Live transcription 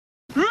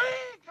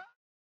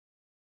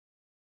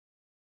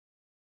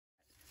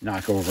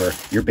knock over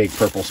your big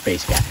purple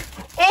space cat.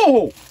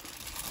 Oh!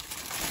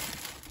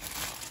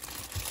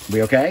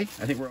 We okay?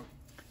 I think we're okay.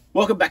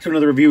 Welcome back to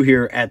another review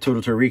here at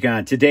Total Toy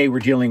Recon. Today we're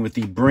dealing with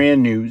the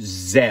brand new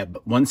Zeb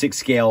 1/6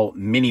 scale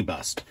mini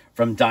bust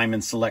from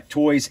Diamond Select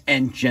Toys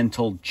and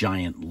Gentle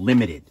Giant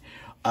Ltd.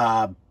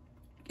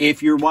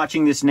 If you're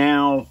watching this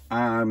now,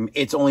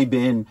 it's only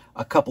been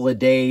a couple of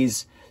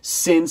days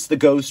since the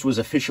Ghost was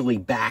officially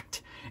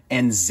backed,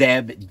 and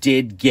Zeb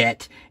did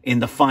get, in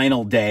the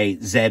final day,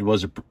 Zeb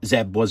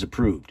was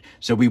approved.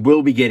 So we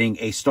will be getting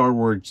a Star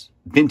Wars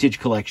Vintage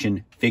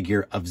Collection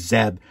figure of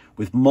Zeb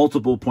with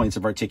multiple points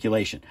of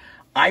articulation.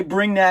 I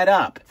bring that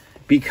up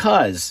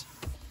because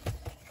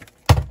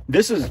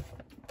this is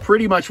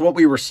pretty much what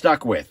we were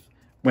stuck with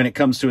when it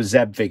comes to a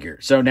Zeb figure.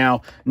 So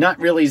now, not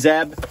really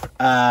Zeb,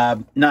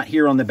 not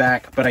here on the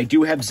back, but I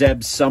do have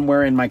Zeb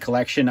somewhere in my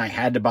collection. I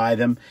had to buy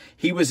them.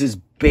 He was as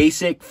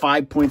basic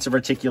 5 points of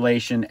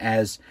articulation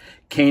as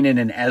Kanan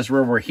and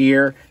Ezra were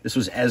here. This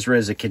was Ezra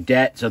as a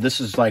cadet, so this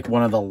is like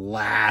one of the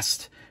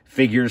last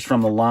figures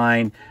from the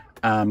line.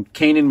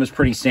 Kanan was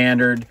pretty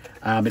standard.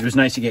 It was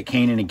nice to get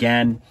Kanan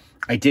again.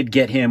 I did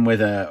get him with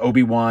a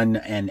Obi-Wan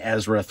and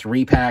Ezra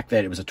 3-pack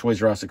that it was a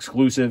Toys R Us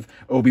exclusive.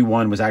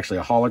 Obi-Wan was actually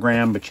a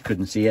hologram, but you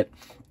couldn't see it.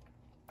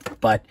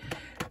 But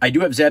I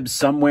do have Zeb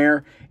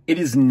somewhere. It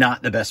is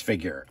not the best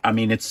figure. I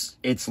mean,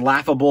 it's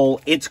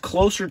laughable. It's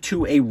closer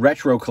to a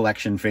retro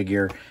collection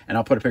figure, and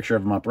I'll put a picture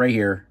of him up right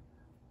here.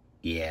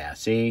 Yeah,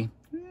 see?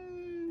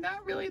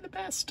 Not really the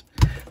best.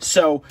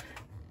 So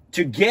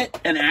to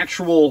get an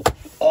actual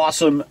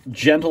awesome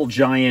Gentle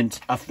Giant,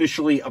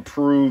 officially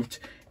approved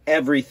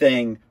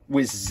everything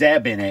with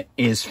Zeb in it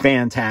is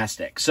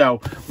fantastic. So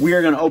we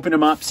are going to open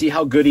him up, see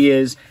how good he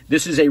is.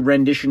 This is a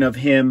rendition of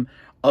him,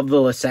 of the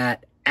Lasat,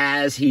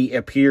 as he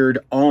appeared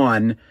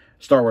on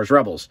Star Wars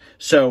Rebels.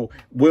 So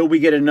will we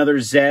get another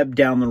Zeb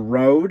down the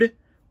road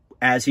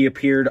as he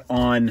appeared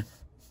on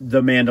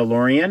The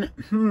Mandalorian?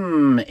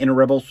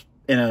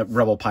 In a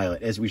Rebel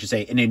pilot, as we should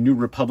say, in a New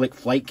Republic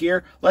flight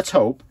gear? Let's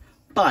hope.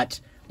 But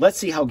let's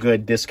see how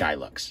good this guy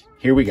looks.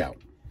 Here we go.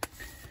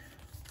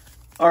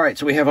 All right,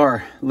 so we have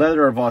our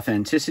Letter of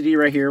Authenticity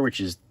right here, which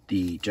is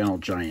the Gentle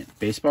Giant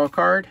baseball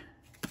card.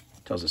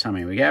 Tells us how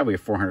many we have. We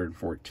have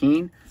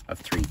 414 of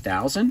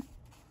 3,000.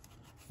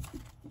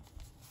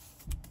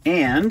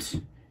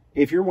 And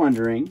if you're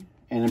wondering,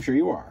 and I'm sure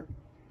you are,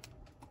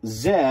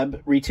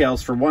 Zeb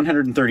retails for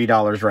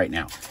 $130 right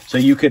now. So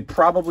you could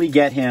probably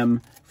get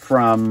him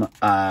from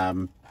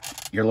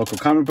your local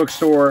comic book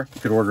store.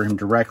 You could order him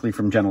directly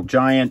from Gentle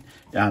Giant.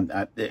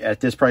 At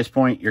this price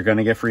point, you're going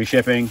to get free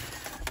shipping.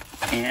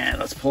 And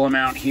let's pull him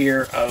out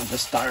here of the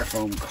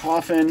styrofoam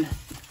coffin.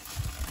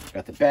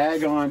 Got the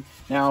bag on.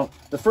 Now,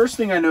 the first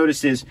thing I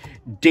noticed is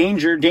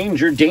danger,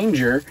 danger,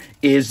 danger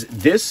is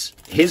this.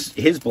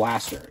 His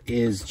blaster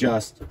is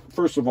just,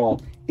 first of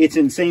all, it's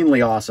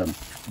insanely awesome.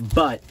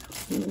 But,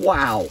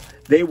 wow,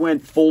 they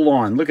went full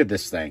on. Look at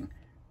this thing.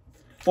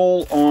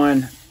 Full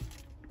on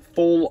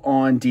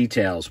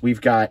details.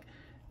 We've got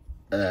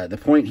the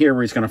point here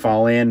where he's going to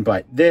fall in,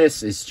 but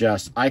this is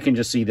just, I can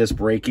just see this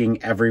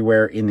breaking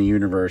everywhere in the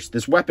universe.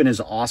 This weapon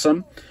is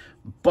awesome,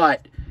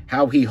 but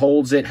how he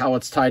holds it, how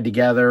it's tied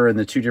together, and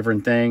the two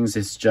different things,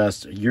 it's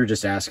just, you're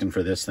just asking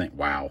for this thing.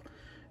 Wow.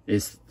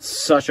 It's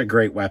such a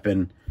great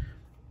weapon,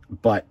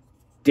 but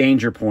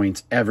danger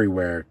points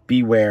everywhere.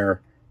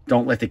 Beware.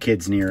 Don't let the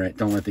kids near it.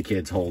 Don't let the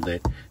kids hold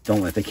it.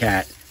 Don't let the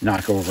cat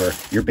knock over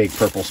your big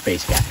purple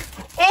space cat.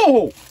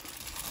 Oh!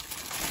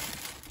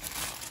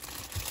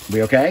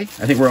 We okay? I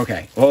think we're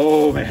okay.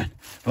 Oh, man.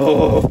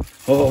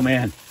 Oh,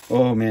 man.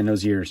 Oh, man,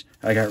 those ears.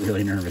 I got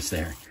really nervous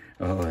there.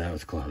 Oh, that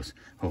was close.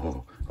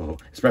 Oh.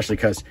 Especially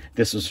because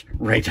this was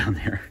right down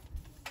there.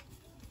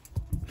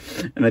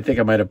 And I think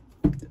I might have...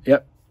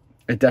 Yep.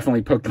 It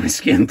definitely poked my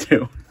skin,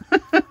 too.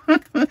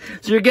 So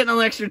you're getting an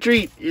extra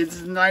treat.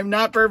 I'm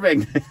not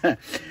perfect.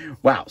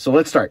 Wow. So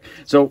let's start.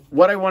 So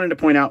what I wanted to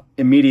point out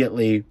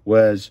immediately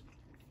was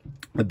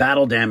the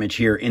battle damage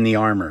here in the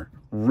armor.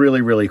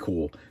 Really, really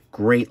cool.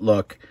 Great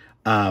look.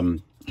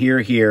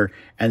 Here,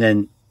 and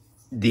then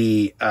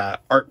the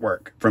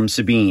artwork from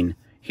Sabine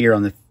here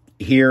on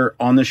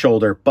the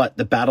shoulder, but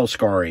the battle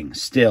scarring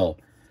still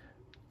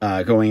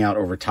going out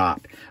over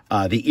top.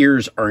 The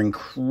ears are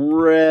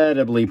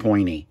incredibly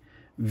pointy,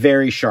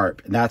 very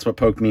sharp. That's what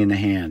poked me in the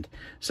hand.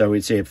 So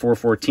we'd say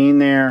 414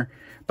 there,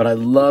 but I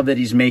love that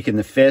he's making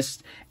the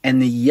fist,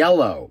 and the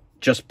yellow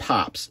just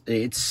pops.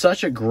 It's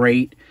such a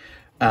great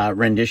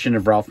rendition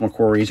of Ralph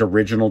McQuarrie's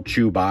original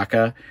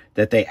Chewbacca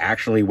that they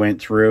actually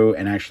went through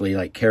and actually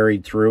like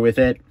carried through with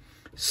it.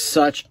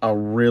 Such a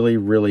really,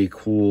 really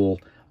cool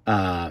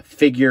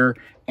figure,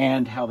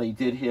 and how they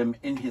did him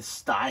in his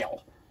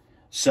style.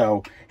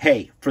 So,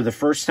 hey, for the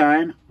first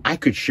time, I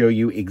could show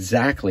you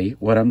exactly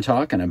what I'm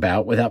talking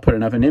about without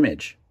putting up an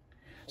image.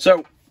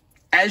 So,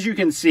 as you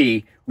can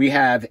see, we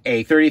have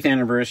a 30th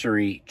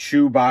anniversary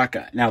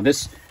Chewbacca. Now,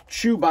 this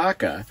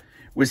Chewbacca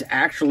was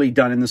actually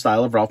done in the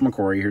style of Ralph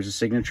McQuarrie. Here's a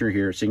signature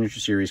here. Signature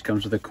series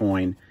comes with a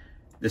coin.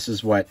 This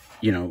is what,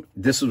 you know,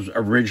 this was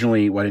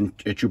originally what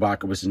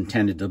Chewbacca was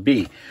intended to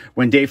be.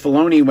 When Dave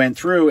Filoni went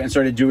through and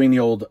started doing the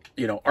old,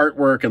 you know,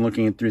 artwork and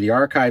looking through the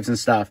archives and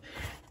stuff,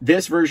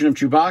 this version of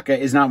Chewbacca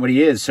is not what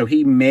he is. So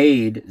he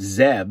made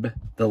Zeb,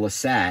 the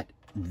Lasat,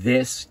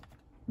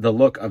 the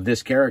look of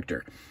this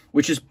character,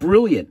 which is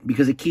brilliant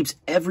because it keeps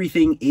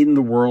everything in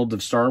the world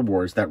of Star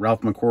Wars that Ralph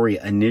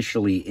McQuarrie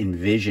initially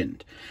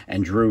envisioned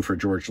and drew for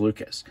George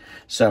Lucas.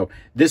 So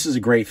this is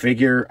a great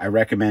figure. I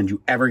recommend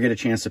you ever get a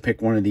chance to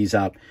pick one of these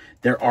up.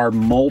 There are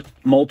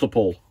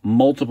multiple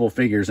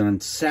figures,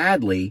 and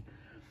sadly,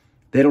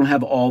 they don't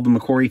have all the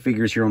McQuarrie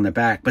figures here on the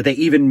back, but they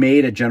even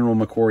made a General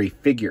McQuarrie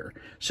figure.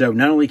 So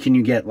not only can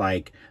you get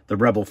like the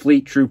Rebel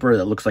Fleet Trooper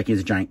that looks like he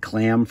has a giant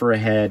clam for a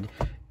head,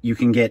 you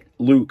can get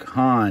Luke,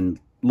 Han,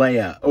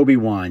 Leia,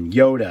 Obi-Wan,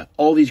 Yoda,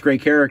 all these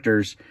great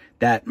characters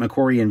that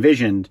McQuarrie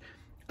envisioned,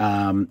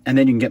 and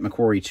then you can get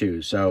McQuarrie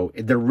too. So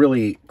they're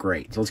really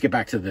great. So let's get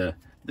back to the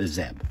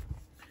Zeb.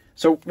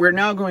 So we're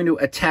now going to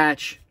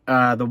attach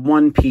the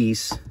one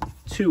piece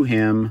to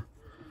him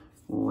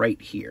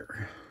right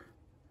here.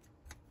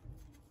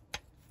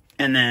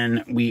 And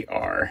then we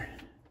are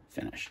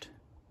finished.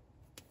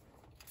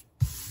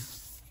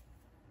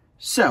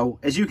 So,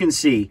 as you can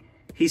see,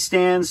 he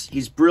stands,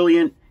 he's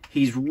brilliant.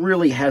 He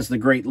really has the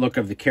great look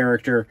of the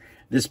character.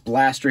 This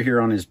blaster here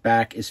on his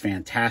back is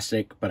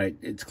fantastic, but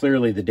it's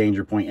clearly the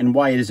danger point and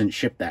why it isn't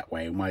shipped that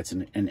way and why it's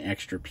an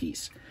extra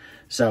piece.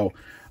 So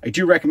I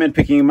do recommend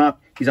picking him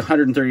up. He's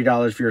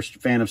 $130 if you're a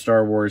fan of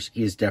Star Wars.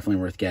 He is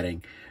definitely worth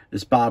getting.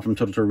 This is Bob from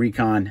Total Toy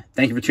Recon.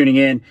 Thank you for tuning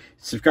in.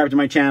 Subscribe to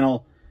my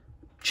channel.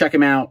 Check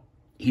him out.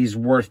 He's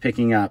worth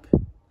picking up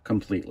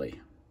completely.